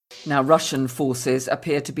Now, Russian forces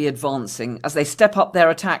appear to be advancing as they step up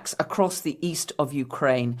their attacks across the east of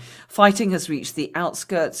Ukraine. Fighting has reached the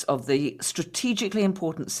outskirts of the strategically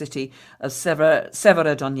important city of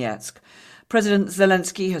Severodonetsk. President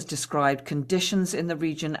Zelensky has described conditions in the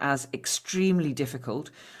region as extremely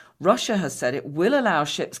difficult. Russia has said it will allow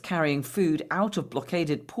ships carrying food out of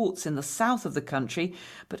blockaded ports in the south of the country,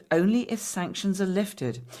 but only if sanctions are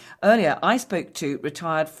lifted. Earlier, I spoke to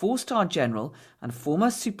retired four-star general and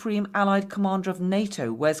former Supreme Allied Commander of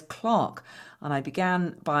NATO, Wes Clark, and I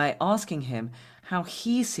began by asking him how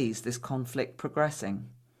he sees this conflict progressing.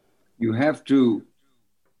 You have to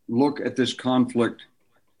look at this conflict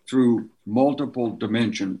through multiple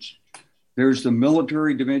dimensions. There's the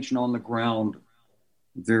military dimension on the ground,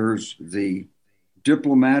 there's the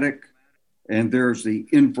diplomatic, and there's the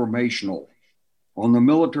informational. On the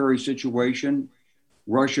military situation,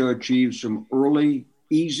 Russia achieved some early,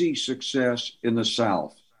 easy success in the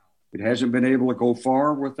south. It hasn't been able to go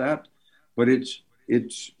far with that, but it's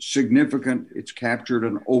significant. It's captured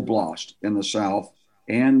an oblast in the south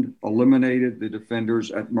and eliminated the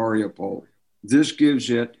defenders at Mariupol. This gives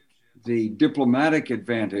it the diplomatic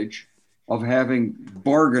advantage of having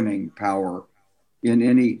bargaining power in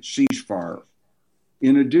any ceasefire.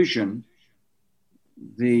 In addition,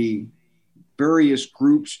 the various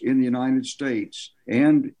groups in the United States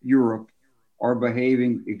and Europe are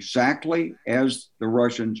behaving exactly as the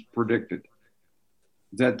Russians predicted,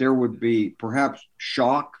 that there would be perhaps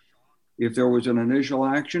shock if there was an initial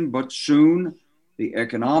action, but soon the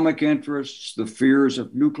economic interests, the fears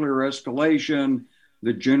of nuclear escalation,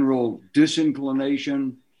 the general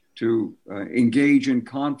disinclination to engage in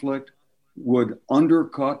conflict would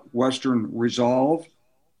undercut Western resolve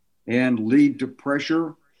and lead to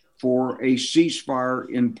pressure for a ceasefire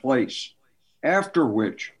in place, after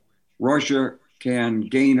which Russia can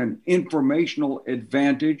gain an informational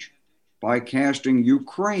advantage by casting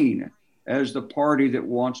Ukraine as the party that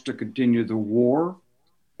wants to continue the war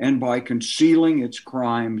and by concealing its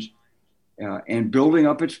crimes and building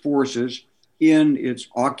up its forces in its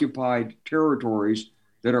occupied territories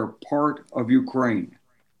that are part of Ukraine.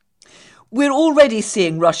 We're already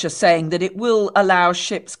seeing Russia saying that it will allow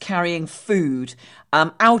ships carrying food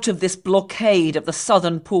out of this blockade of the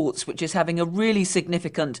southern ports, which is having a really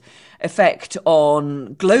significant effect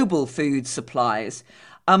on global food supplies.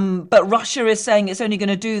 But Russia is saying it's only going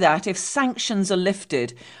to do that if sanctions are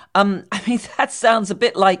lifted. That sounds a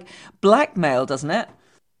bit like blackmail, doesn't it?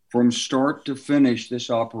 From start to finish, this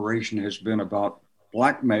operation has been about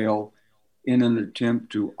blackmail in an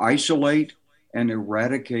attempt to isolate and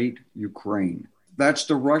eradicate Ukraine. That's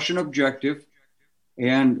the Russian objective.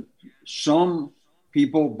 And some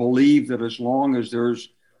people believe that as long as there's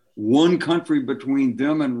one country between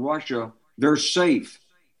them and Russia, they're safe.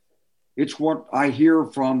 It's what I hear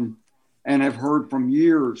from and have heard from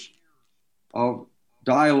years of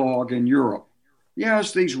dialogue in Europe.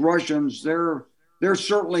 Yes, these Russians, they're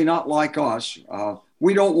certainly not like us.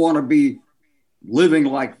 We don't want to be living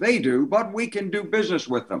like they do, but we can do business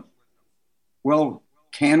with them. Well,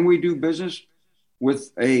 can we do business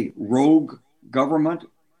with a rogue government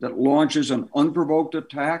that launches an unprovoked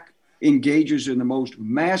attack, engages in the most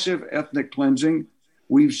massive ethnic cleansing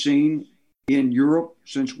we've seen in Europe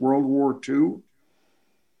since World War II,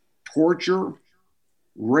 torture,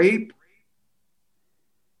 rape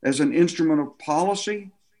as an instrument of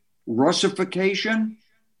policy, Russification?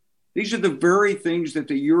 These are the very things that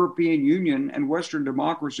the European Union and Western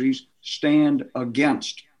democracies stand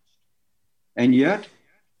against. And yet,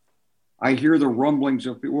 I hear the rumblings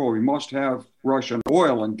of, well, we must have Russian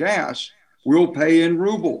oil and gas. We'll pay in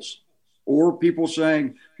rubles. Or people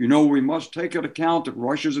saying, we must take into account that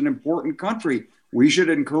Russia is an important country. We should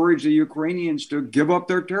encourage the Ukrainians to give up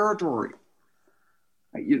their territory.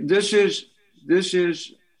 This is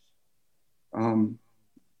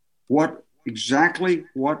what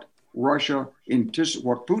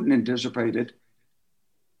Putin anticipated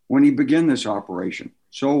when he began this operation.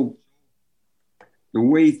 So the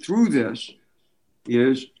way through this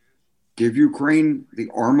is give Ukraine the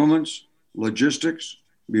armaments, logistics,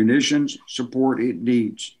 munitions, support it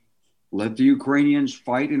needs. Let the Ukrainians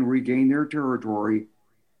fight and regain their territory.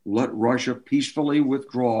 Let Russia peacefully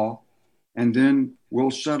withdraw, and then we'll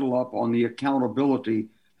settle up on the accountability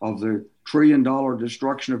of the trillion-dollar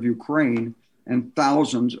destruction of Ukraine and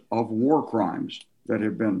thousands of war crimes that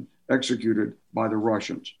have been executed by the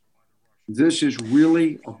Russians. This is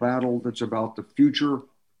really a battle that's about the future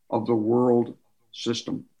of the world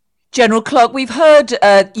system. General Clark, we've heard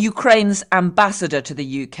Ukraine's ambassador to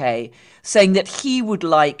the UK saying that he would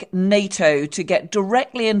like NATO to get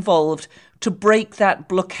directly involved to break that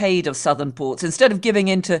blockade of southern ports, instead of giving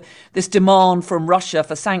in to this demand from Russia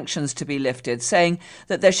for sanctions to be lifted, saying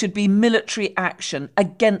that there should be military action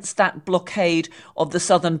against that blockade of the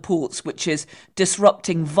southern ports, which is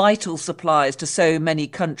disrupting vital supplies to so many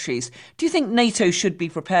countries. Do you think NATO should be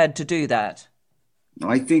prepared to do that?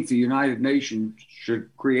 I think the United Nations should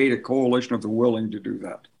create a coalition of the willing to do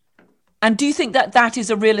that. And do you think that that is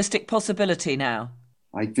a realistic possibility now?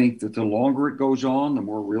 I think that the longer it goes on, the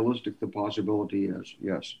more realistic the possibility is,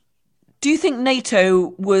 yes. Do you think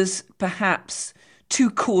NATO was perhaps too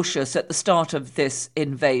cautious at the start of this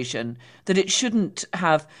invasion, that it shouldn't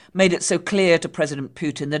have made it so clear to President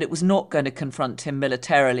Putin that it was not going to confront him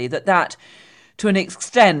militarily, that to an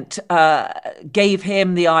extent, gave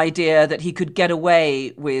him the idea that he could get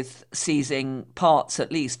away with seizing parts,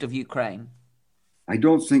 at least, of Ukraine? I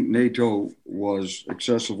don't think NATO was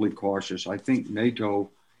excessively cautious. I think NATO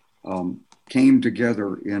came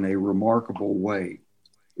together in a remarkable way,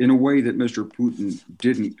 in a way that Mr. Putin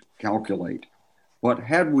didn't calculate. But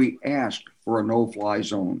had we asked for a no-fly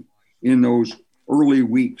zone in those early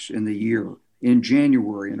weeks in the year, in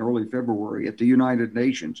January and early February at the United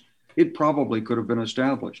Nations, it probably could have been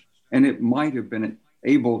established, and it might have been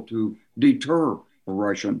able to deter a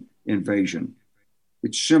Russian invasion.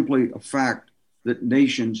 It's simply a fact that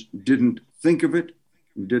nations didn't think of it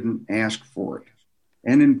and didn't ask for it.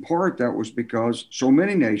 And in part, that was because so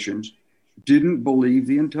many nations didn't believe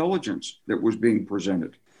the intelligence that was being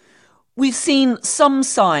presented. We've seen some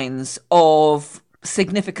signs of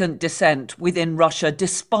significant dissent within Russia,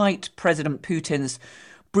 despite President Putin's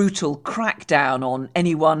brutal crackdown on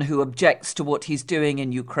anyone who objects to what he's doing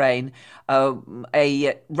in Ukraine.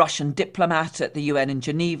 A Russian diplomat at the UN in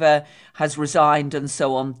Geneva has resigned and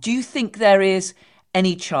so on. Do you think there is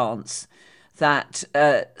any chance that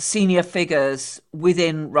senior figures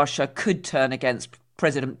within Russia could turn against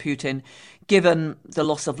President Putin, given the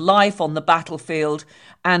loss of life on the battlefield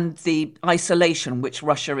and the isolation which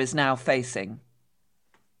Russia is now facing?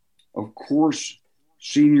 Of course,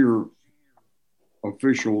 senior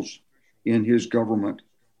officials in his government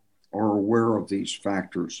are aware of these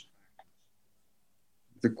factors.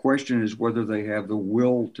 The question is whether they have the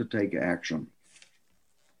will to take action.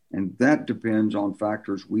 And that depends on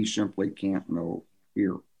factors we simply can't know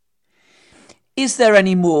here. Is there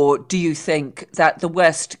any more, do you think, that the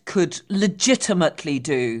West could legitimately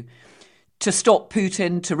do to stop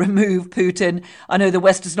Putin, to remove Putin? I know the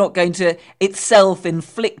West is not going to itself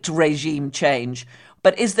inflict regime change,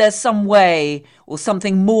 but is there some way or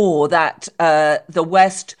something more that the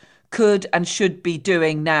West could and should be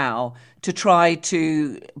doing now to try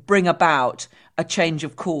to bring about a change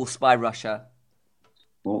of course by Russia?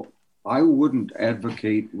 Well, I wouldn't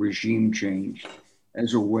advocate regime change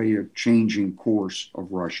as a way of changing course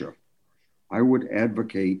of Russia. I would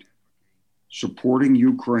advocate supporting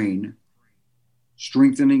Ukraine,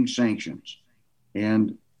 strengthening sanctions,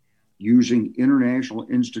 and using international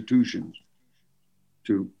institutions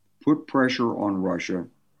to put pressure on Russia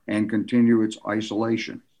and continue its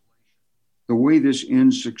isolation. The way this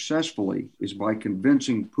ends successfully is by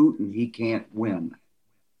convincing Putin he can't win,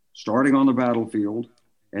 starting on the battlefield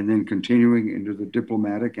and then continuing into the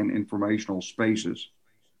diplomatic and informational spaces.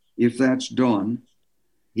 If that's done,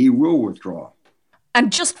 he will withdraw.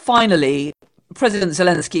 And just finally, President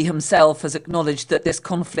Zelensky himself has acknowledged that this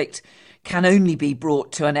conflict can only be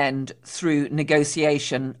brought to an end through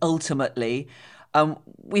negotiation ultimately.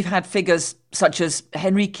 We've had figures such as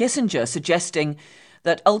Henry Kissinger suggesting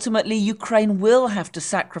that ultimately Ukraine will have to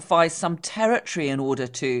sacrifice some territory in order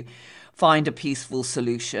to find a peaceful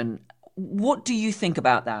solution. What do you think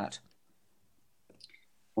about that?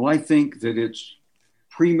 Well, I think that it's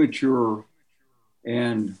premature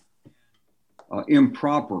and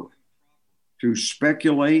improper to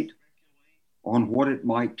speculate on what it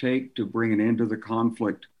might take to bring an end to the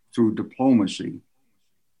conflict through diplomacy,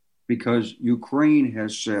 because Ukraine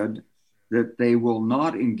has said that they will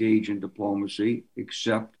not engage in diplomacy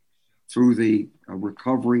except through the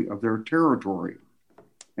recovery of their territory.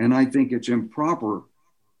 And I think it's improper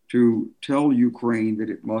to tell Ukraine that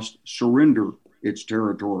it must surrender its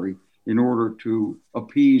territory in order to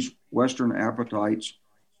appease Western appetites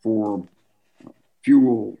for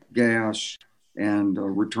fuel, gas, and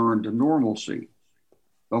return to normalcy.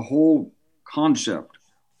 The whole concept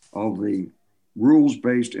of the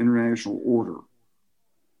rules-based international order,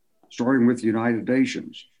 starting with the United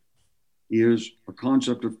Nations, is a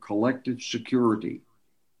concept of collective security,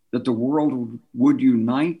 that the world would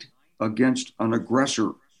unite against an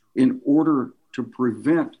aggressor in order to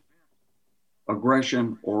prevent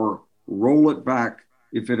aggression or roll it back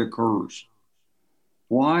if it occurs.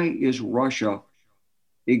 Why is Russia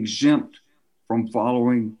exempt from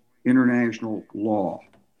following international law?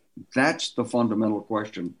 That's the fundamental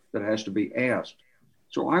question that has to be asked.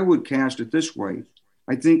 So I would cast it this way.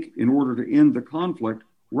 I think in order to end the conflict,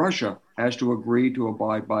 Russia has to agree to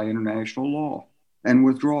abide by international law and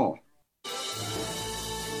withdraw.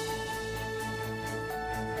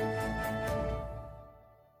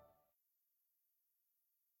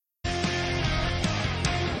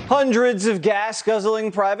 Hundreds of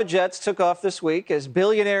gas-guzzling private jets took off this week as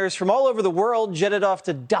billionaires from all over the world jetted off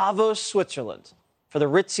to Davos, Switzerland for the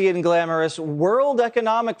ritzy and glamorous World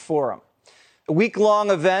Economic Forum, a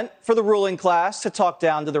week-long event for the ruling class to talk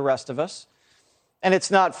down to the rest of us. And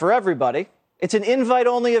it's not for everybody. It's an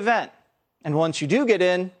invite-only event. And once you do get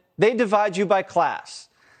in, they divide you by class.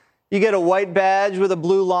 You get a white badge with a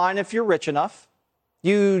blue line if you're rich enough.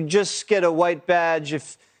 You just get a white badge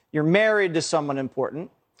if you're married to someone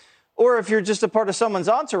important. Or if you're just a part of someone's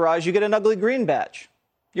entourage, you get an ugly green badge.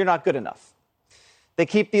 You're not good enough. They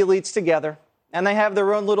keep the elites together, and they have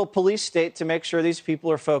their own little police state to make sure these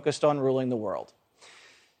people are focused on ruling the world.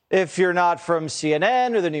 If you're not from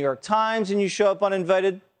CNN or the New York Times and you show up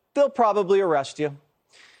uninvited, they'll probably arrest you.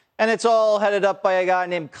 And it's all headed up by a guy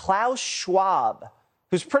named Klaus Schwab,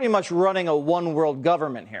 who's pretty much running a one-world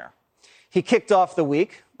government here. He kicked off the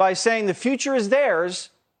week by saying the future is theirs,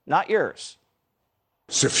 not yours.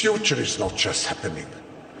 The future is not just happening.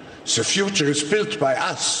 The future is built by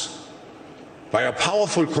us, by a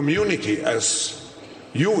powerful community as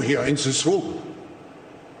you here in this room.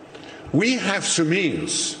 We have the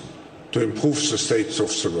means to improve the states of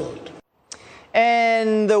the world.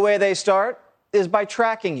 And the way they start is by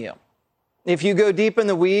tracking you. If you go deep in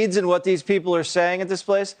the weeds in what these people are saying at this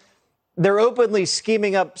place, they're openly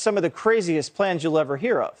scheming up some of the craziest plans you'll ever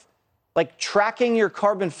hear of, like tracking your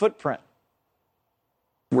carbon footprint.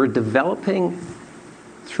 We're developing,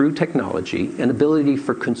 through technology, an ability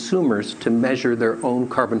for consumers to measure their own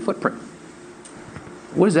carbon footprint.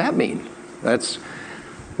 What does that mean? That's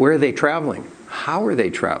where are they traveling? How are they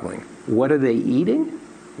traveling? What are they eating?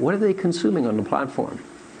 What are they consuming on the platform?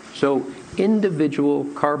 So, individual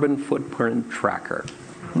carbon footprint tracker.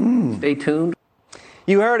 Stay tuned.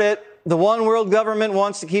 You heard it. The one world government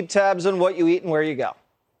wants to keep tabs on what you eat and where you go.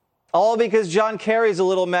 All because John Kerry's a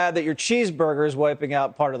little mad that your cheeseburger is wiping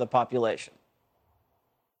out part of the population.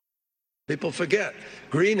 People forget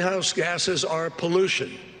greenhouse gases are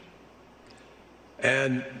pollution.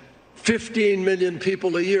 And 15 million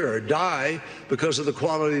people a year die because of the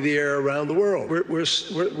quality of the air around the world.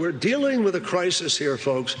 We're dealing with a crisis here,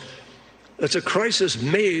 folks. It's a crisis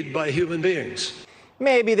made by human beings.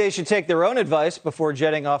 Maybe they should take their own advice before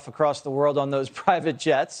jetting off across the world on those private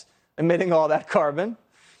jets, emitting all that carbon.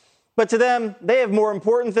 But to them, they have more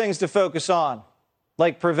important things to focus on,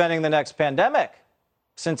 like preventing the next pandemic,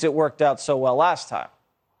 since it worked out so well last time.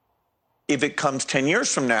 If it comes 10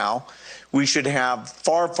 years from now, we should have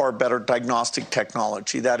far, far better diagnostic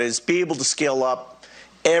technology. That is, be able to scale up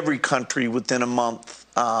every country within a month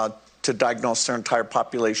to diagnose their entire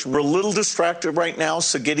population. We're a little distracted right now,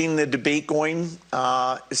 so getting the debate going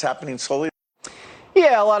is happening slowly.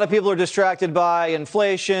 Yeah, a lot of people are distracted by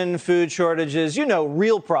inflation, food shortages,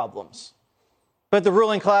 real problems. But the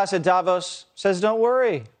ruling class at Davos says, don't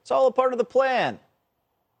worry, it's all a part of the plan.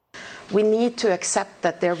 We need to accept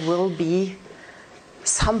that there will be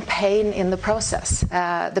some pain in the process.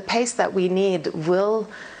 The pace that we need will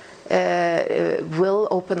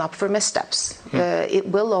open up for missteps. It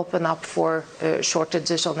will open up for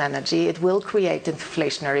shortages on energy. It will create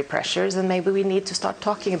inflationary pressures, and maybe we need to start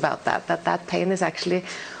talking about that pain is actually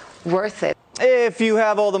worth it. If you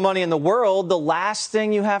have all the money in the world, the last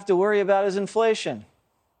thing you have to worry about is inflation.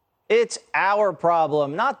 It's our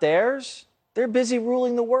problem, not theirs. They're busy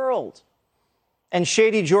ruling the world. And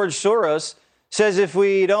shady George Soros says if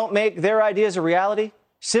we don't make their ideas a reality,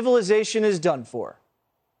 civilization is done for.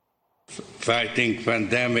 Fighting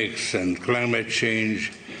pandemics and climate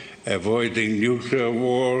change, avoiding nuclear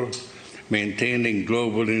war, maintaining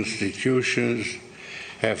global institutions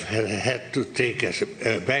have had to take a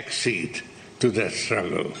backseat to that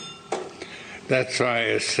struggle. That's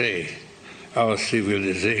why I say our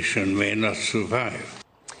civilization may not survive.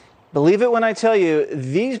 Believe it when I tell you,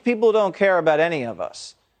 these people don't care about any of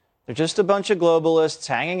us. They're just a bunch of globalists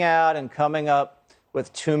hanging out and coming up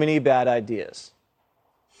with too many bad ideas.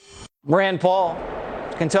 Rand Paul,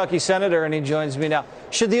 Kentucky senator, and he joins me now.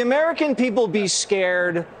 Should the American people be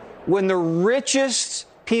scared when the richest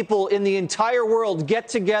people in the entire world get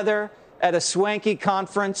together at a swanky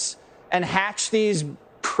conference and hatch these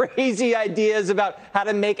crazy ideas about how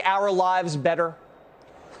to make our lives better?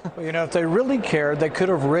 Well, if they really cared, they could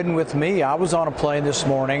have ridden with me. I was on a plane this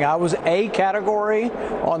morning. I was A category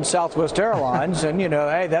on Southwest Airlines, and,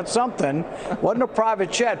 hey, that's something. Wasn't a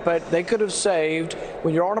private jet, but they could have saved.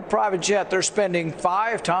 When you're on a private jet, they're spending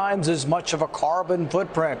 5 times as much of a carbon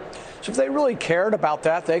footprint. So if they really cared about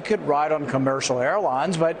that, they could ride on commercial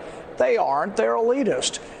airlines, but they aren't. They're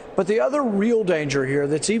elitist. But the other real danger here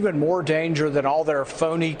that's even more danger than all their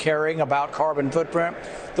phony caring about carbon footprint,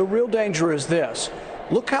 the real danger is this.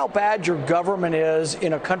 Look how bad your government is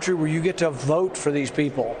in a country where you get to vote for these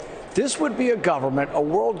people. This would be a government, a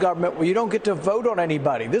world government, where you don't get to vote on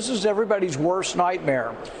anybody. This is everybody's worst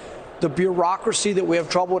nightmare. The bureaucracy that we have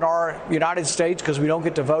trouble in our United States because we don't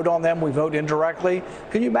get to vote on them, we vote indirectly.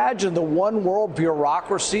 Can you imagine the one world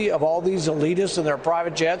bureaucracy of all these elitists and their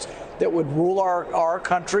private jets that would rule our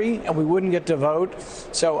country and we wouldn't get to vote?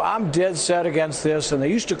 So I'm dead set against this. And they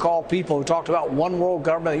used to call people who talked about one world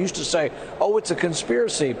government, they used to say, oh, it's a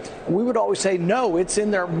conspiracy. And we would always say, no, it's in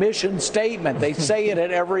their mission statement. They say it at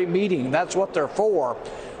every meeting. That's what they're for.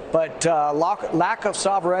 But lack of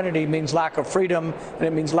sovereignty means lack of freedom, and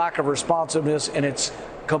it means lack of responsiveness, and it's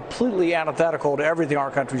completely antithetical to everything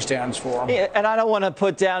our country stands for. Yeah, and I don't want to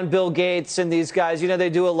put down Bill Gates and these guys. They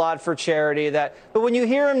do a lot for charity. But when you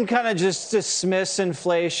hear them kind of just dismiss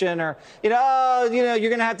inflation or, you're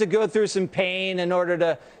going to have to go through some pain in order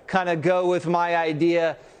to kind of go with my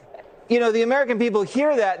idea. The American people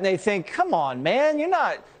hear that and they think, come on, man, you're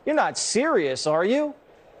not serious, are you?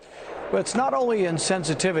 But it's not only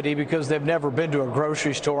insensitivity because they've never been to a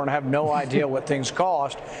grocery store and have no idea what things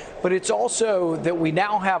cost, but it's also that we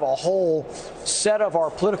now have a whole set of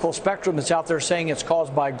our political spectrum that's out there saying it's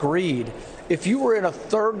caused by greed. If you were in a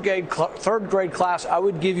third grade class, I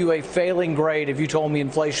would give you a failing grade if you told me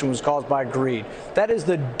inflation was caused by greed. That is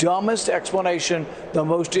the dumbest explanation, the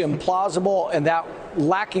most implausible, and that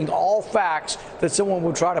lacking all facts that someone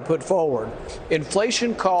would try to put forward.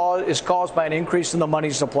 Inflation is caused by an increase in the money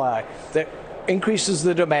supply that increases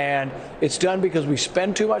the demand. It's done because we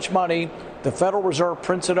spend too much money. The Federal Reserve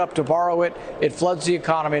prints it up to borrow it. It floods the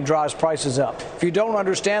economy and drives prices up. If you don't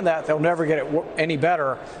understand that, they'll never get it any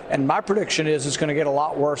better. And my prediction is it's going to get a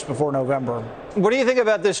lot worse before November. What do you think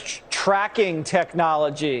about this tracking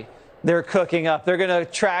technology they're cooking up? They're going to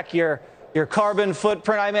track your carbon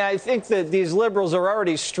footprint. I think that these liberals are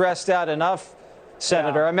already stressed out enough,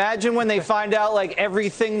 Senator. Yeah. Imagine when they find out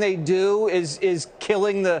everything they do is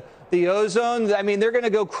killing the ozone. They're going to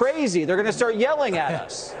go crazy. They're going to start yelling at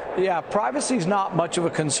us. Yeah, privacy is not much of a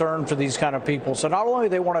concern for these kind of people. So not only do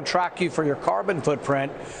they want to track you for your carbon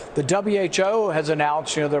footprint, the WHO has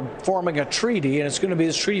announced, they're forming a treaty, and it's going to be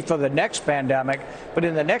this treaty for the next pandemic. But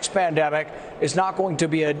in the next pandemic, it's not going to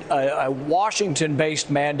be a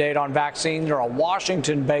Washington-based mandate on vaccines or a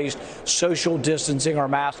Washington-based social distancing or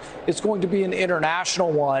masks. It's going to be an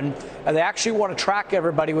international one, and they actually want to track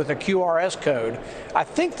everybody with a QRS code. I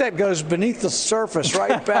think that goes beneath the surface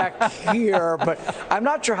right back here, but I'm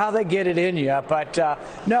not sure how they get it in you. But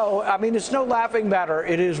no, it's no laughing matter.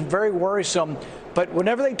 It is very worrisome. But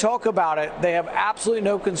whenever they talk about it, they have absolutely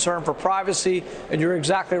no concern for privacy. And you're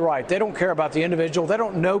exactly right. They don't care about the individual. They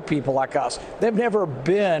don't know people like us. They've never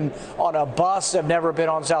been on a bus. They've never been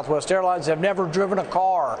on Southwest Airlines. They've never driven a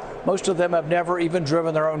car. Most of them have never even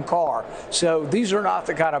driven their own car. So these are not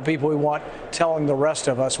the kind of people we want telling the rest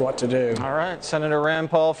of us what to do. All right. Senator Rand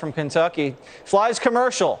Paul from Kentucky flies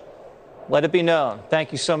commercial. Let it be known.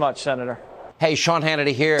 Thank you so much, Senator. Hey, Sean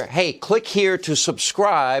Hannity here. Hey, click here to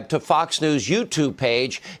subscribe to Fox News YouTube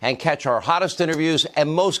page and catch our hottest interviews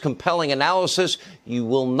and most compelling analysis. You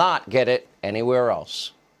will not get it anywhere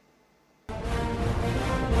else.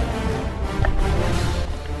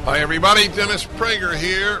 Hi, everybody. Dennis Prager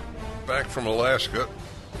here, back from Alaska.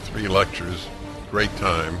 3 lectures. Great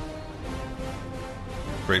time.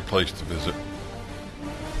 Great place to visit.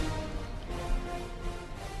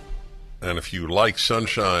 And if you like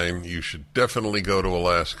sunshine, you should definitely go to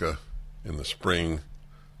Alaska in the spring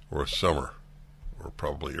or summer, or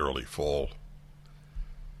probably early fall.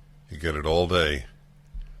 You get it all day.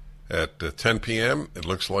 At 10 p.m., it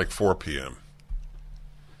looks like 4 p.m.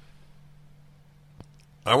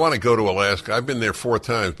 I want to go to Alaska. I've been there 4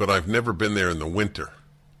 times, but I've never been there in the winter.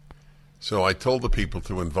 So I told the people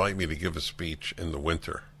to invite me to give a speech in the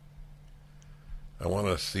winter. I want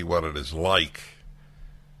to see what it is like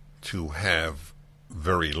to have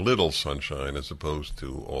very little sunshine as opposed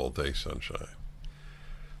to all-day sunshine.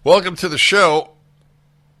 Welcome to the show.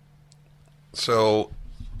 So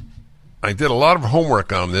I did a lot of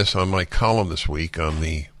homework on this on my column this week on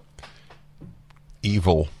the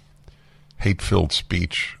evil, hate-filled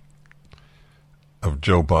speech of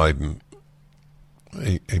Joe Biden,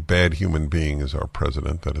 a bad human being is our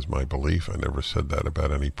president. That is my belief. I never said that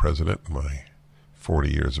about any president in my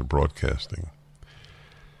 40 years of broadcasting.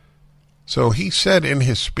 So he said in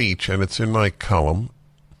his speech, and it's in my column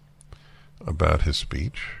about his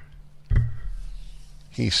speech,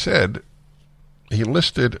 he said, he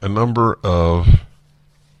listed a number of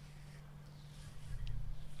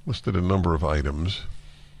items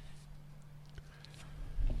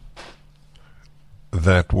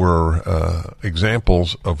that were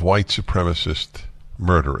examples of white supremacist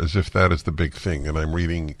murder, as if that is the big thing. And I'm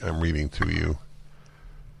reading to you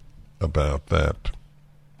about that,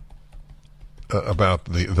 about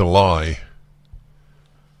the lie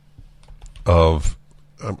of.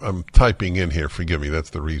 I'm typing in here. Forgive me.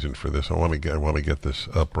 That's the reason for this. I want to get this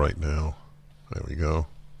up right now. There we go.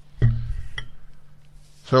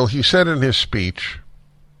 So he said in his speech,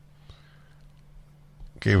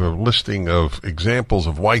 gave a listing of examples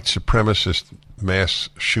of white supremacist mass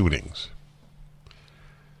shootings.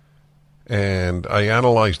 And I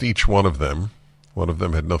analyzed each one of them. One of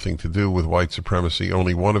them had nothing to do with white supremacy.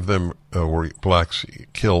 Only one of them were blacks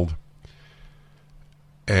killed.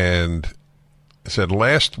 And said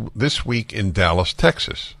this week in Dallas,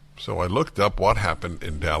 Texas. So I looked up what happened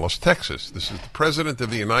in Dallas, Texas. This is the President of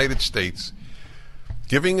the United States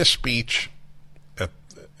giving a speech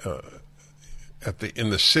in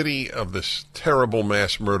the city of this terrible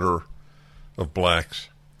mass murder of blacks.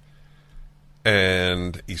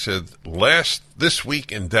 And he said, this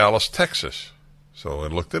week in Dallas, Texas. So I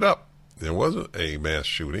looked it up. There was a mass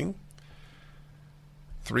shooting.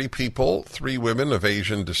 3 women of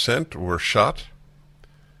Asian descent were shot,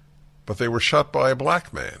 but they were shot by a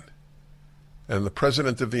black man. And the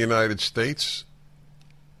President of the United States,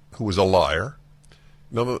 who was a liar,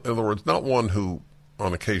 in other words, not one who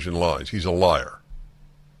on occasion lies, he's a liar.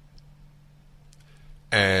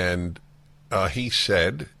 And he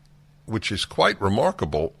said, which is quite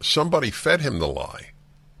remarkable, somebody fed him the lie.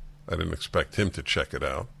 I didn't expect him to check it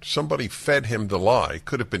out. Somebody fed him the lie.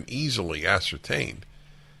 Could have been easily ascertained.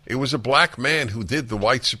 It was a black man who did the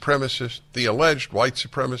alleged white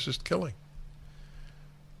supremacist killing.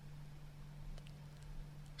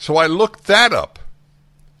 So I looked that up,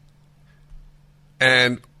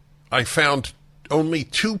 and I found only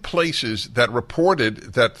 2 places that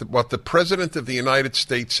reported that what the President of the United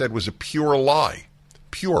States said was a pure lie,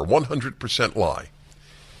 pure 100% lie.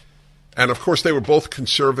 And of course, they were both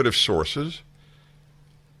conservative sources.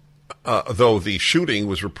 Though the shooting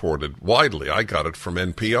was reported widely. I got it from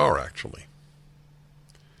NPR, actually.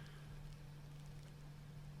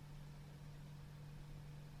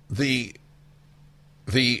 The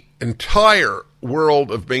entire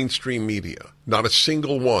world of mainstream media, not a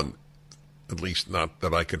single one, at least not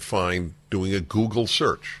that I could find doing a Google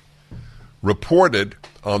search, reported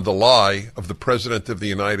on the lie of the President of the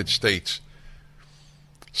United States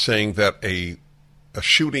saying that a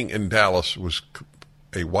shooting in Dallas was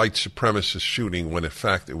a white supremacist shooting when in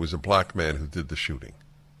fact it was a black man who did the shooting.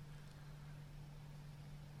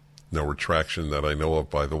 No retraction that I know of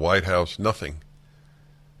by the White House, nothing.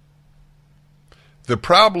 The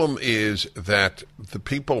problem is that the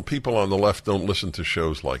people on the left don't listen to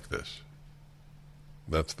shows like this.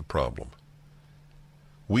 That's the problem.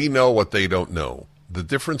 We know what they don't know. The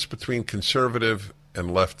difference between conservative and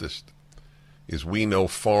leftist is we know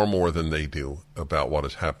far more than they do about what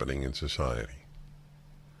is happening in society.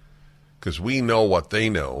 Because we know what they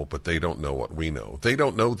know, but they don't know what we know. They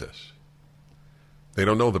don't know this. They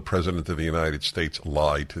don't know the President of the United States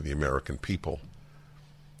lied to the American people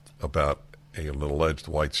about an alleged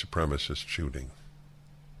white supremacist shooting.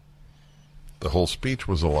 The whole speech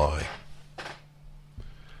was a lie.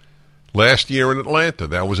 Last year in Atlanta,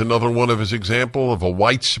 that was another one of his examples of a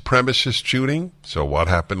white supremacist shooting. So what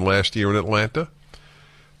happened last year in Atlanta?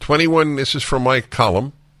 This is from my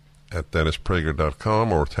column at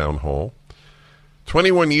DennisPrager.com or Town Hall.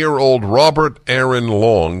 21-year-old Robert Aaron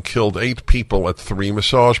Long killed 8 people at 3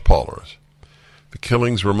 massage parlors. The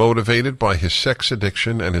killings were motivated by his sex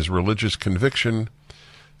addiction and his religious conviction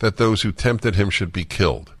that those who tempted him should be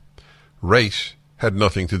killed. Race had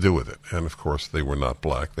nothing to do with it. And, of course, they were not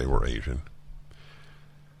black. They were Asian.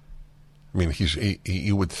 I mean,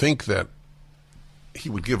 you would think that he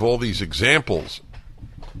would give all these examples,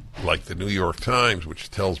 like the New York Times, which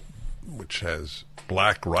has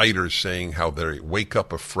black writers saying how they wake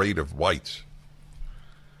up afraid of whites.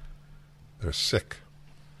 They're sick.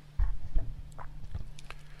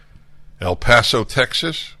 El Paso,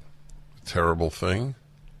 Texas, terrible thing.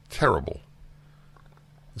 Terrible.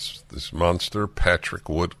 This monster, Patrick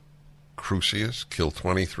Wood Crusius, killed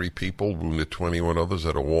 23 people, wounded 21 others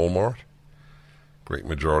at a Walmart. Great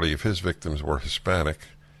majority of his victims were Hispanic.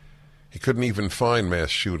 He couldn't even find mass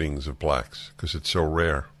shootings of blacks because it's so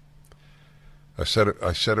rare. I said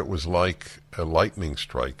it was like a lightning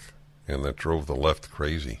strike, and that drove the left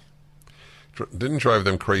crazy. Didn't drive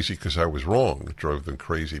them crazy because I was wrong. It drove them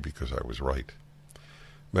crazy because I was right.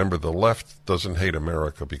 Remember, the left doesn't hate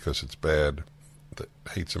America because it's bad. It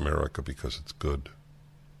hates America because it's good.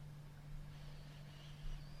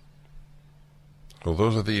 Well,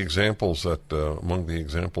 those are the examples that, among the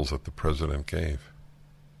examples that the president gave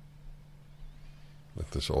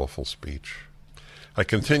with this awful speech. I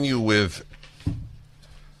continue with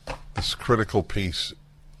this critical piece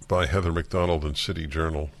by Heather McDonald in City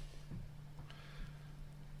Journal.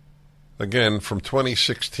 Again, from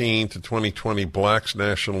 2016 to 2020, blacks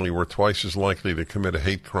nationally were twice as likely to commit a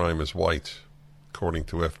hate crime as whites, according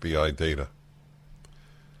to FBI data.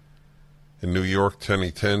 In New York,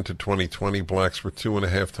 2010 to 2020, blacks were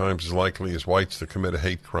 2.5 times as likely as whites to commit a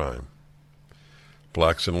hate crime.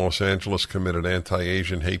 Blacks in Los Angeles committed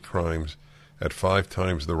anti-Asian hate crimes at 5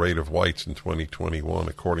 times the rate of whites in 2021,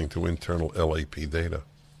 according to internal LAP data.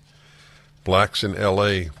 Blacks in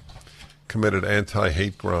LA committed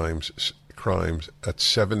anti-hate crimes at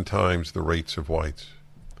 7 times the rates of whites,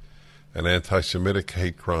 and anti-Semitic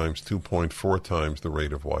hate crimes 2.4 times the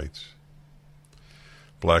rate of whites.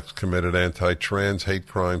 Blacks committed anti-trans hate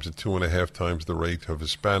crimes at 2.5 times the rate of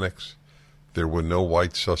Hispanics. There were no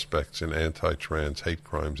white suspects in anti-trans hate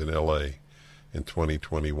crimes in LA in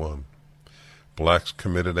 2021. Blacks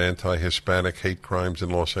committed anti-Hispanic hate crimes in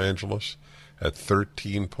Los Angeles at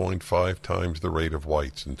 13.5 times the rate of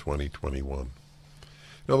whites in 2021.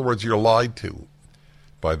 In other words, you're lied to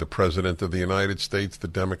by the President of the United States, the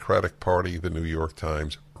Democratic Party, the New York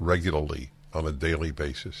Times, regularly on a daily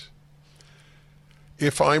basis.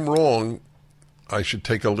 If I'm wrong, I should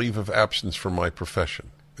take a leave of absence from my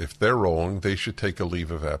profession. If they're wrong, they should take a leave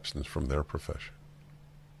of absence from their profession.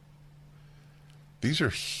 These are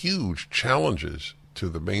huge challenges to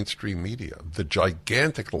the mainstream media. The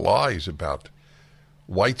gigantic lies about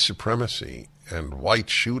white supremacy and white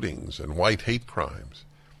shootings and white hate crimes,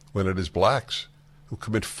 when it is blacks who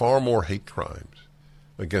commit far more hate crimes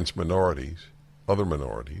against minorities, other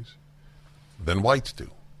minorities, than whites do.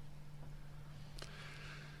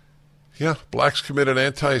 Yeah, blacks committed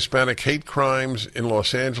anti-Hispanic hate crimes in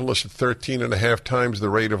Los Angeles at 13.5 times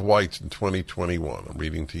the rate of whites in 2021. I'm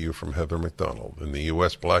reading to you from Heather McDonald. In the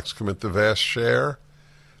U.S., blacks commit the vast share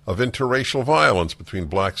of interracial violence between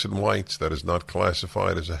blacks and whites that is not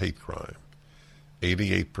classified as a hate crime,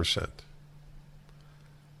 88%.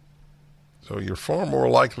 So you're far more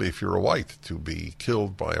likely, if you're a white, to be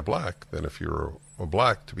killed by a black than if you're a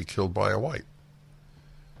black to be killed by a white.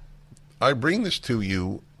 I bring this to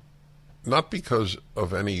you not because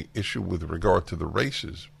of any issue with regard to the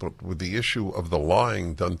races, but with the issue of the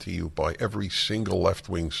lying done to you by every single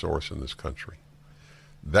left-wing source in this country.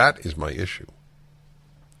 That is my issue.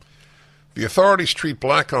 The authorities treat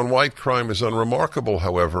black-on-white crime as unremarkable,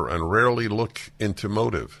 however, and rarely look into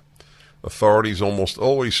motive. Authorities almost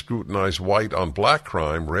always scrutinize white-on-black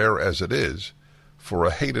crime, rare as it is, for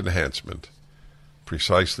a hate enhancement,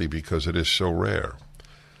 precisely because it is so rare.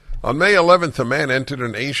 On May 11th, a man entered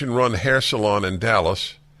an Asian-run hair salon in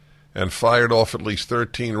Dallas and fired off at least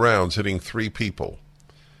 13 rounds, hitting 3 people,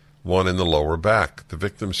 one in the lower back. The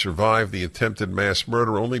victim survived the attempted mass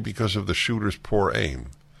murder only because of the shooter's poor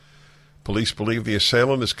aim. Police believe the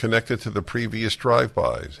assailant is connected to the previous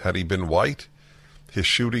drive-bys. Had he been white, his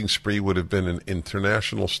shooting spree would have been an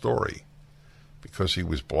international story. Because he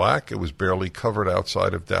was black, it was barely covered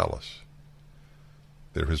outside of Dallas.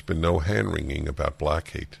 There has been no hand-wringing about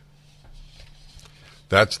black hate.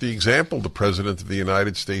 That's the example the President of the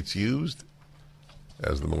United States used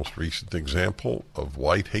as the most recent example of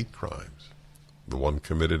white hate crimes, the one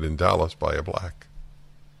committed in Dallas by a black.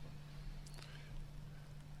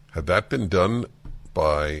 Had that been done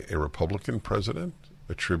by a Republican president,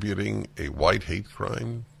 attributing a white hate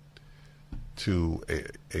crime to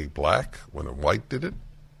a black when a white did it,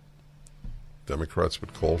 Democrats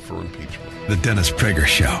would call for impeachment. The Dennis Prager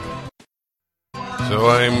Show. So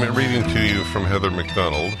I'm reading to you from Heather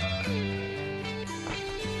McDonald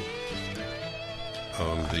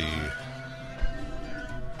on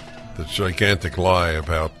the gigantic lie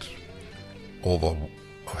about all the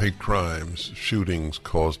hate crimes, shootings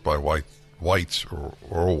caused by whites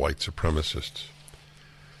or white supremacists.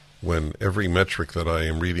 When every metric that I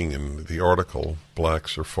am reading in the article,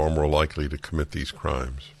 blacks are far more likely to commit these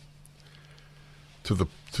crimes. To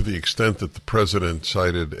the extent that the president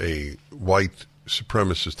cited a white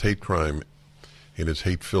supremacist hate crime in his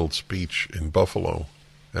hate-filled speech in Buffalo,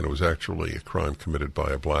 and it was actually a crime committed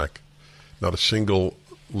by a black, Not a single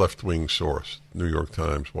left-wing source, New York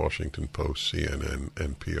Times, Washington Post, CNN,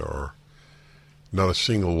 NPR, not a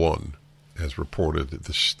single one has reported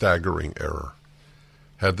the staggering error.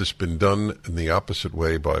 Had this been done in the opposite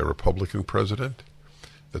way by a Republican president,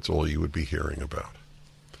 that's all you would be hearing about.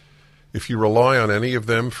 If you rely on any of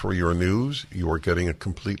them for your news, you are getting a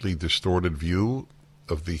completely distorted view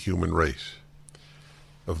of the human race,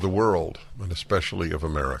 of the world, and especially of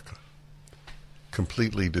America.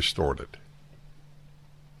 Completely distorted.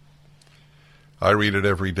 I read it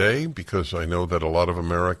every day because I know that a lot of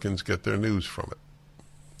Americans get their news from it.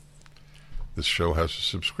 This show has a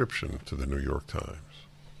subscription to the New York Times,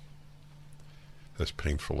 as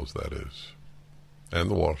painful as that is, and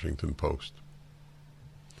the Washington Post,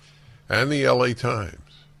 and the LA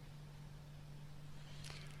Times.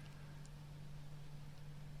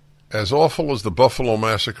 As awful as the Buffalo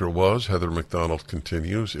Massacre was, Heather McDonald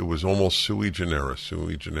continues, it was almost sui generis.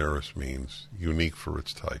 Sui generis means unique for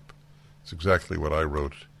its type. It's exactly what I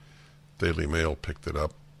wrote. Daily Mail picked it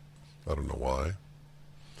up. I don't know why.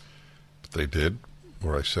 But they did,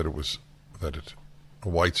 where I said it was that a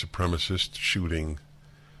white supremacist shooting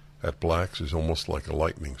at blacks is almost like a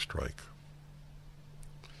lightning strike.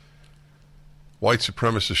 White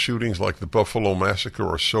supremacist shootings like the Buffalo Massacre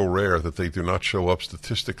are so rare that they do not show up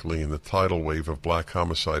statistically in the tidal wave of black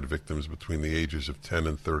homicide victims between the ages of 10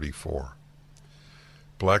 and 34.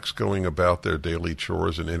 Blacks going about their daily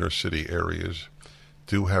chores in inner city areas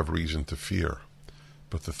do have reason to fear,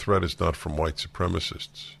 but the threat is not from white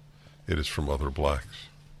supremacists. It is from other blacks.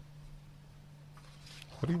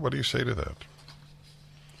 What do you say to that?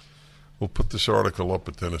 We'll put this article up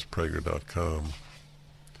at DennisPrager.com.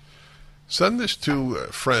 Send this to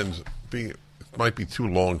friends. It might be too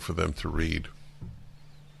long for them to read.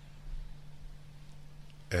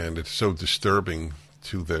 And it's so disturbing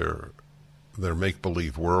to their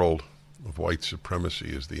make-believe world of white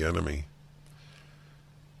supremacy as the enemy.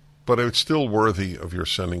 But it's still worthy of your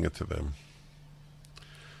sending it to them.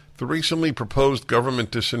 The recently proposed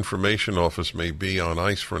government disinformation office may be on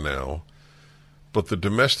ice for now, but the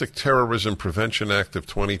Domestic Terrorism Prevention Act of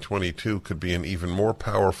 2022 could be an even more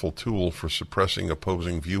powerful tool for suppressing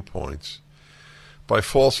opposing viewpoints by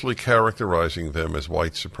falsely characterizing them as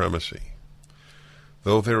white supremacy.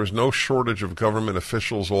 Though there is no shortage of government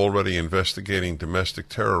officials already investigating domestic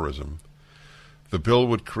terrorism, the bill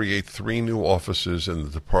would create 3 new offices in the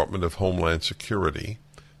Department of Homeland Security,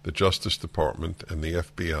 the Justice Department, and the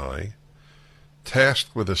FBI,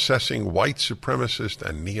 tasked with assessing white supremacist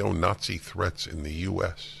and neo-Nazi threats in the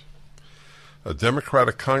U.S. A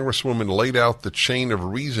Democratic congresswoman laid out the chain of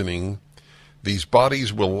reasoning these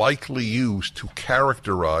bodies will likely use to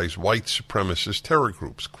characterize white supremacist terror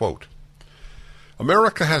groups. Quote,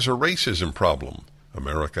 America has a racism problem,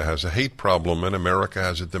 America has a hate problem, and America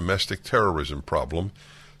has a domestic terrorism problem,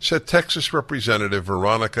 said Texas Representative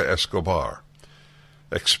Veronica Escobar.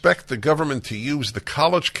 Expect the government to use the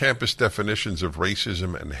college campus definitions of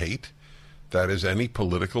racism and hate, that is, any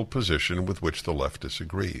political position with which the left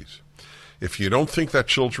disagrees. If you don't think that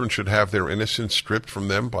children should have their innocence stripped from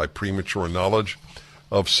them by premature knowledge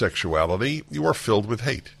of sexuality, you are filled with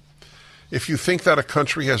hate. If you think that a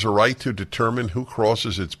country has a right to determine who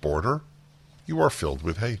crosses its border, you are filled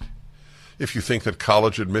with hate. If you think that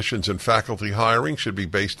college admissions and faculty hiring should be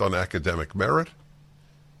based on academic merit,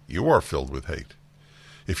 you are filled with hate.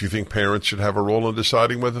 If you think parents should have a role in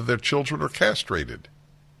deciding whether their children are castrated,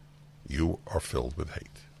 you are filled with hate.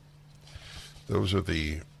 Those are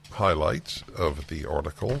the highlights of the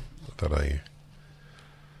article that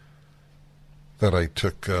I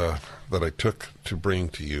took to bring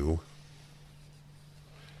to you.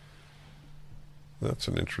 That's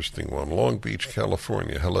an interesting one. Long Beach,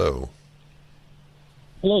 California. Hello.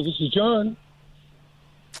 Hello, this is John.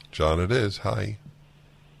 John, it is. Hi.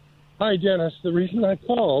 Hi, Dennis. The reason I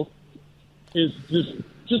called is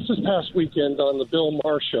just this past weekend on the Bill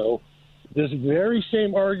Maher show, this very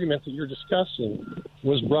same argument that you're discussing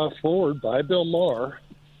was brought forward by Bill Maher,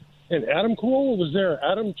 and Adam Carolla was there.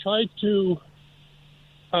 Adam tried to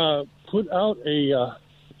put out a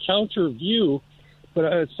counter view,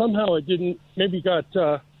 but somehow it didn't. Maybe got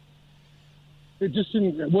it just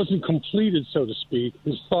didn't. It wasn't completed, so to speak.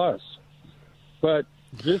 His thoughts, but.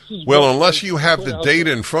 Well, unless you have the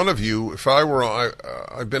data in front of you, if I were,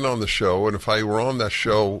 I've been on the show, and if I were on that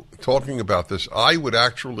show talking about this, I would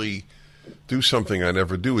actually do something I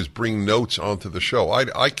never do, is bring notes onto the show.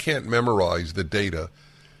 I can't memorize the data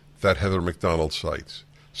that Heather McDonald cites,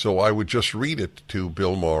 so I would just read it to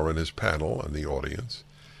Bill Maher and his panel and the audience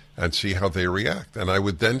and see how they react. And I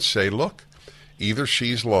would then say, look, either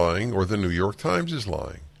she's lying or the New York Times is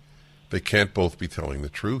lying. They can't both be telling the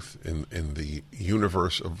truth in the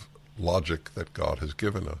universe of logic that God has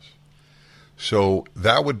given us. So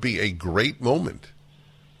that would be a great moment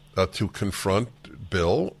to confront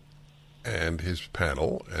Bill and his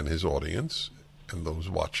panel and his audience and those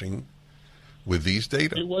watching with these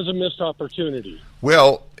data. It was a missed opportunity.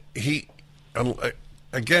 Well,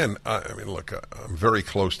 again, I mean, look, I'm very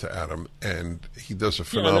close to Adam, and he does a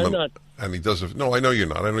phenomenal. No, I know you're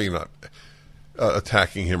not. I know you're not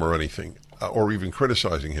attacking him or anything, or even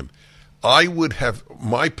criticizing him.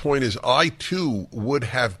 My point is, I too would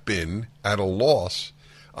have been at a loss.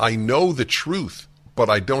 I know the truth, but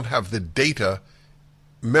I don't have the data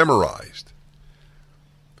memorized.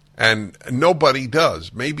 And nobody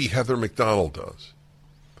does. Maybe Heather McDonald does.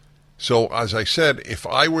 So, as I said, if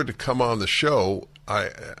I were to come on the show,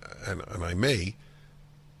 and I may,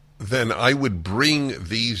 then I would bring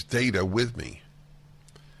these data with me,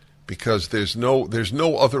 because there's no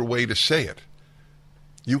other way to say it.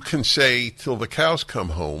 You can say till the cows come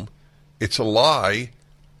home, it's a lie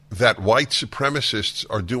that white supremacists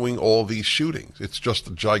are doing all these shootings. It's just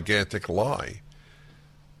a gigantic lie.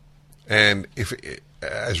 And if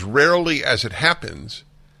as rarely as it happens,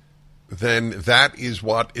 then that is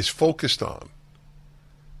what is focused on.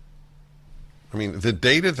 I mean, the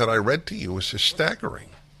data that I read to you is just staggering.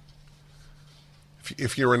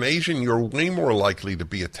 If you're an Asian, you're way more likely to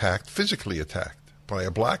be attacked, physically attacked, by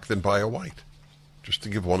a black than by a white, just to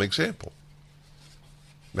give one example.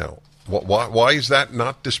 Now, why is that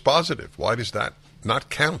not dispositive? Why does that not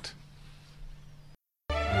count?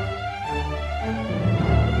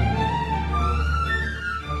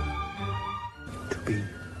 To be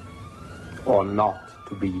or not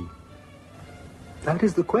to be? That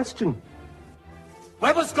is the question.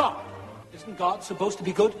 Where was God? Isn't God supposed to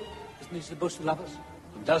be good? Isn't he supposed to love us?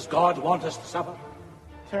 And does God want us to suffer?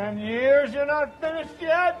 10 years, you're not finished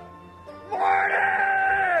yet? Morty!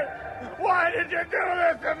 Why did you do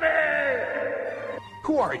this to me?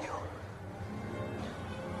 Who are you?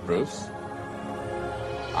 Bruce?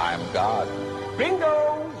 I'm God.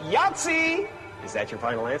 Bingo! Yahtzee! Is that your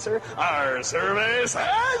final answer? Our service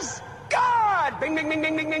has God! Bing, bing, bing,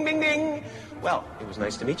 bing, bing, bing, bing, bing. Well, it was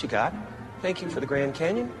nice to meet you, God. Thank you for the Grand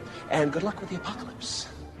Canyon, and good luck with the apocalypse.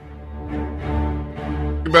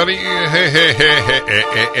 Everybody,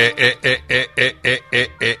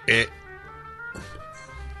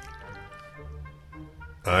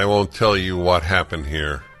 I won't tell you what happened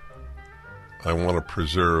here. I want to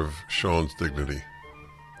preserve Sean's dignity.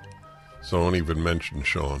 So don't even mention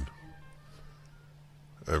Sean.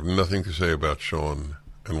 I have nothing to say about Sean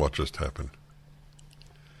and what just happened.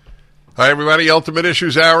 Hi, everybody. Ultimate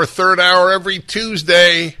Issues Hour, third hour every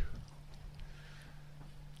Tuesday.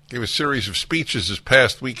 Gave a series of speeches this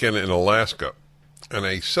past weekend in Alaska. And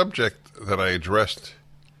a subject that I addressed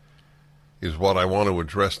is what I want to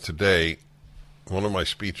address today. One of my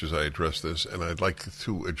speeches I addressed this, and I'd like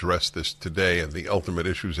to address this today in the Ultimate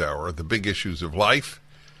Issues Hour, the big issues of life.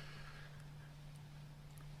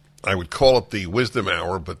 I would call it the Wisdom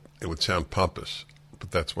Hour, but it would sound pompous.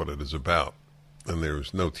 But that's what it is about. And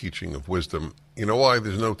there's no teaching of wisdom. You know why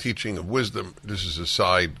there's no teaching of wisdom? This is a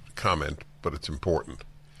side comment, but it's important.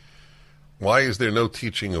 Why is there no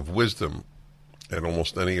teaching of wisdom at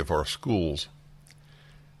almost any of our schools?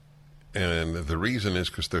 And the reason is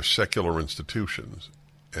because they're secular institutions,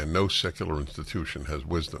 and no secular institution has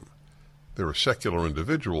wisdom. There are secular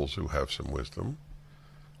individuals who have some wisdom,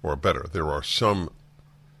 or better, there are some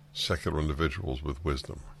secular individuals with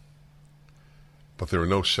wisdom. But there are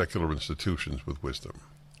no secular institutions with wisdom.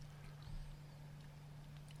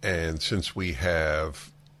 And since we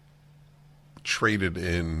have traded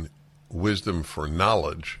in wisdom for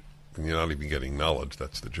knowledge, and you're not even getting knowledge,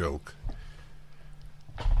 that's the joke.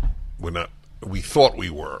 We thought we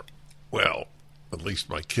were. Well, at least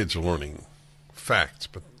my kids are learning facts,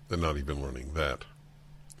 but they're not even learning that.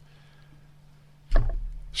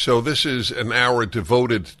 So this is an hour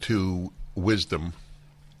devoted to wisdom,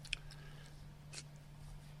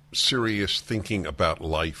 serious thinking about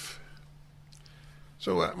life.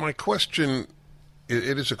 So my question,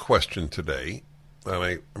 it is a question today,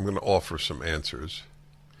 and I'm going to offer some answers.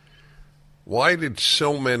 Why did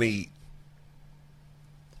so many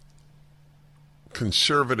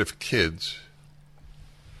conservative kids,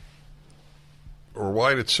 or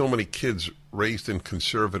why did so many kids raised in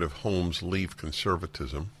conservative homes leave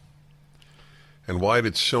conservatism? And why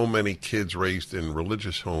did so many kids raised in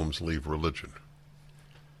religious homes leave religion?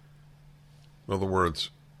 In other words,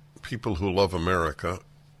 people who love America,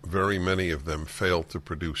 very many of them fail to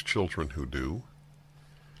produce children who do.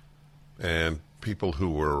 And people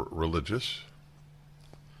who were religious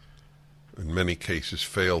in many cases,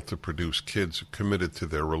 failed to produce kids committed to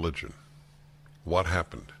their religion. What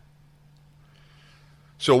happened?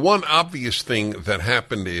 So one obvious thing that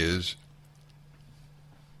happened is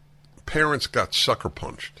parents got sucker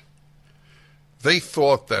punched. They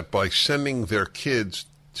thought that by sending their kids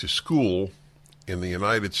to school in the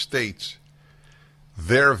United States,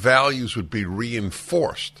 their values would be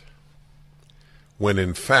reinforced, when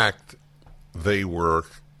in fact they were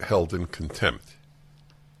held in contempt.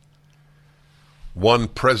 One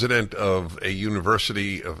president of a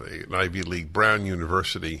university, of an Ivy League Brown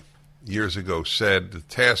University, years ago said, the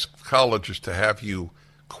task of college is to have you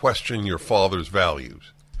question your father's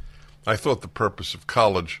values. I thought the purpose of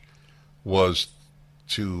college was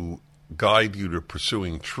to guide you to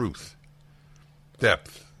pursuing truth,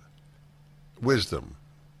 depth, wisdom.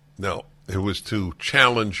 No, it was to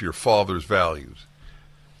challenge your father's values.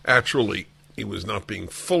 Actually, he was not being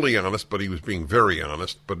fully honest, but he was being very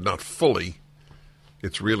honest, but not fully.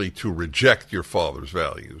 It's really to reject your father's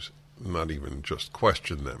values, not even just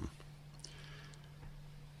question them.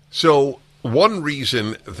 So one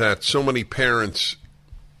reason that so many parents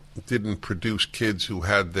didn't produce kids who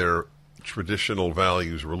had their traditional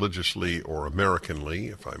values religiously or Americanly,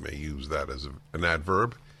 if I may use that as an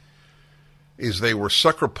adverb, is they were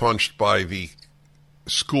sucker punched by the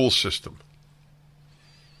school system.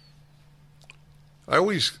 I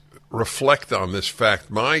always reflect on this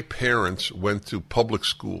fact. My parents went to public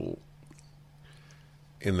school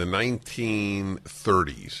in the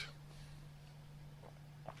 1930s.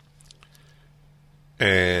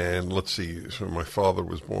 And let's see, so my father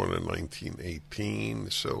was born in 1918,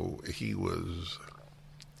 so he was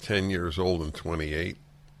 10 years old in 28,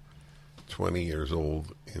 20 years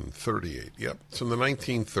old in 38. Yep, it's in the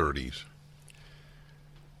 1930s.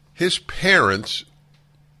 His parents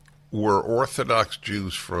were Orthodox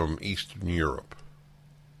Jews from Eastern Europe.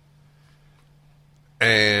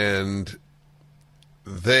 And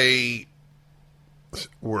they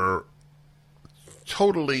were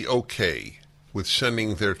totally okay with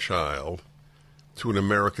sending their child to an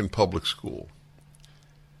American public school,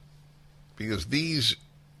 because these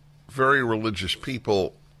very religious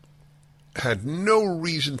people had no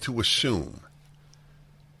reason to assume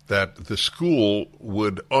that the school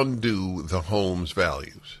would undo the home's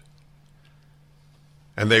values.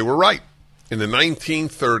 And they were right. In the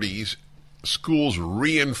 1930s, schools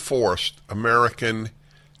reinforced American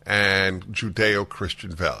and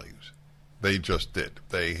Judeo-Christian values. They just did.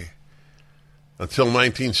 Until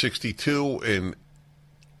 1962, in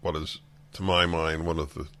what is, to my mind, one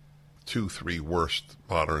of the 2-3 worst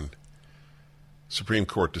modern Supreme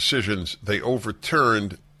Court decisions, they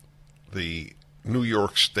overturned the New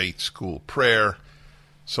York State school prayer,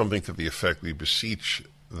 something to the effect, we beseech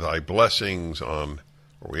thy blessings on,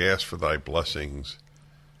 or we ask for thy blessings,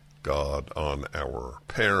 God, on our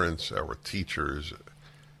parents, our teachers,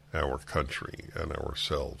 our country, and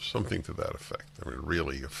ourselves, something to that effect. I mean,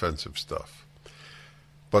 really offensive stuff.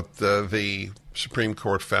 But the Supreme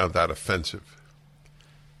Court found that offensive.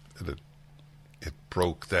 It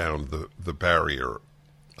broke down the barrier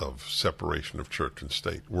of separation of church and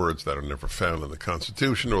state, words that are never found in the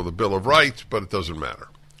Constitution or the Bill of Rights, but it doesn't matter.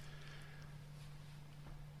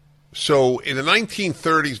 So in the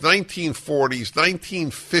 1930s, 1940s,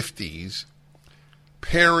 1950s,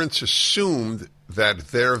 parents assumed that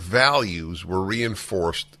their values were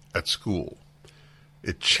reinforced at school.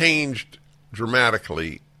 It changed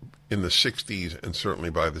dramatically in the 60s and certainly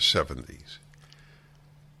by the 70s.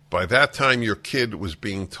 By that time, your kid was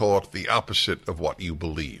being taught the opposite of what you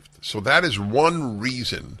believed. So that is one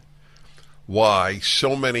reason why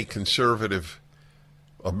so many conservative,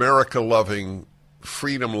 America-loving,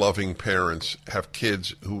 freedom-loving parents have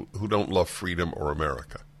kids who don't love freedom or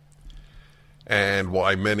America. And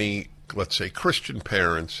why many, let's say, Christian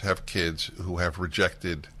parents have kids who have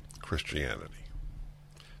rejected Christianity.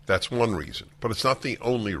 That's one reason, but it's not the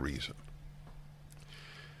only reason.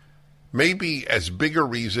 Maybe as big a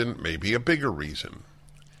reason, maybe a bigger reason,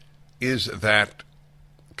 is that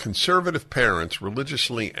conservative parents,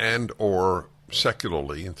 religiously and or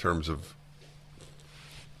secularly, in terms of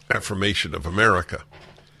affirmation of America,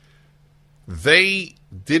 they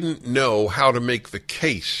didn't know how to make the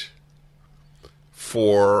case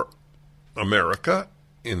for America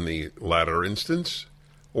in the latter instance,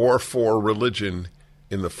 or for religion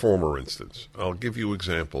in the former instance. I'll give you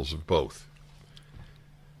examples of both.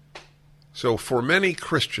 So for many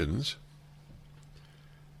Christians,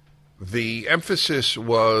 the emphasis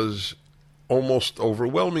was almost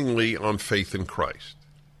overwhelmingly on faith in Christ.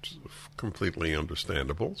 Which is completely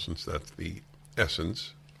understandable, since that's the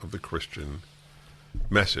essence of the Christian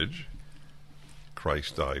message.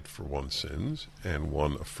 Christ died for one's sins, and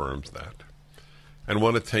one affirms that, and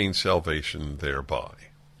one attains salvation thereby.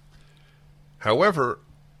 However,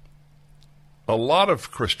 a lot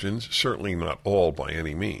of Christians, certainly not all by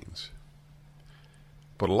any means,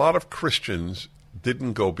 but a lot of Christians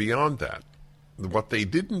didn't go beyond that. What they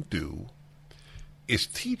didn't do is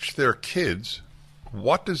teach their kids,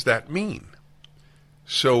 what does that mean?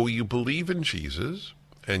 So you believe in Jesus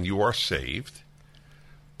and you are saved,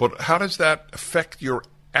 but how does that affect your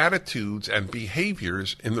attitudes and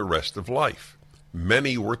behaviors in the rest of life?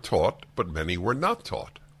 Many were taught, but many were not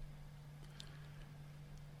taught.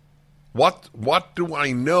 What do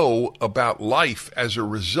I know about life as a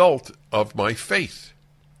result of my faith?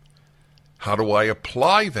 How do I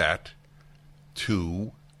apply that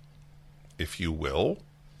to, if you will,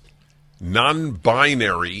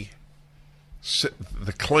 non-binary,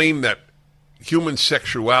 the claim that human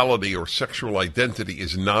sexuality or sexual identity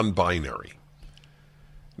is non-binary?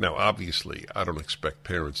 Now, obviously, I don't expect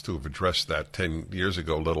parents to have addressed that 10 years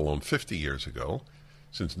ago, let alone 50 years ago,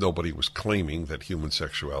 since nobody was claiming that human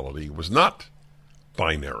sexuality was not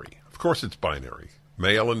binary. Of course it's binary.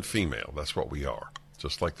 Male and female, that's what we are,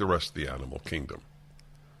 just like the rest of the animal kingdom.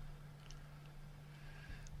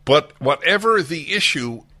 But whatever the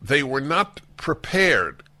issue, they were not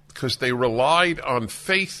prepared because they relied on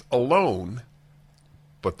faith alone,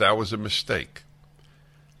 but that was a mistake.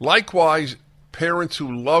 Likewise, parents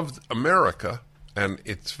who loved America and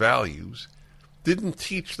its values didn't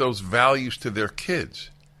teach those values to their kids.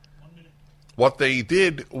 What they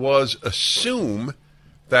did was assume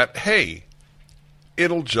that, hey,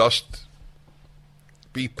 it'll just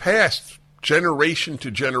be passed generation to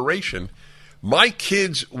generation. My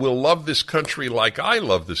kids will love this country like I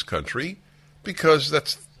love this country because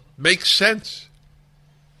that makes sense.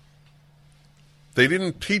 They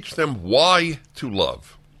didn't teach them why to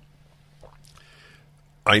love.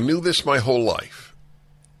 I knew this my whole life.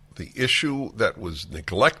 The issue that was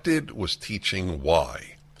neglected was teaching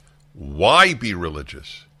why. Why be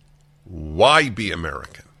religious? Why be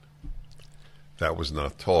American? That was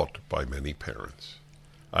not taught by many parents.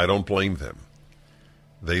 I don't blame them.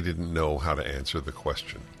 They didn't know how to answer the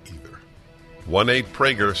question either.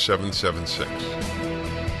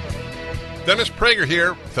 1-8-PRAGER-776. Dennis Prager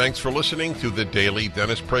here. Thanks for listening to the Daily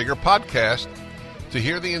Dennis Prager Podcast. To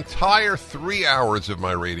hear the entire 3 hours of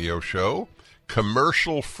my radio show,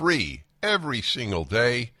 commercial-free, every single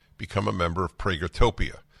day, become a member of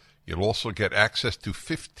Pragertopia. You'll also get access to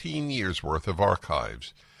 15 years' worth of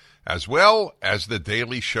archives, as well as the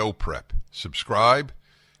daily show prep. Subscribe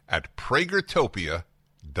at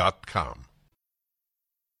Pragertopia.com.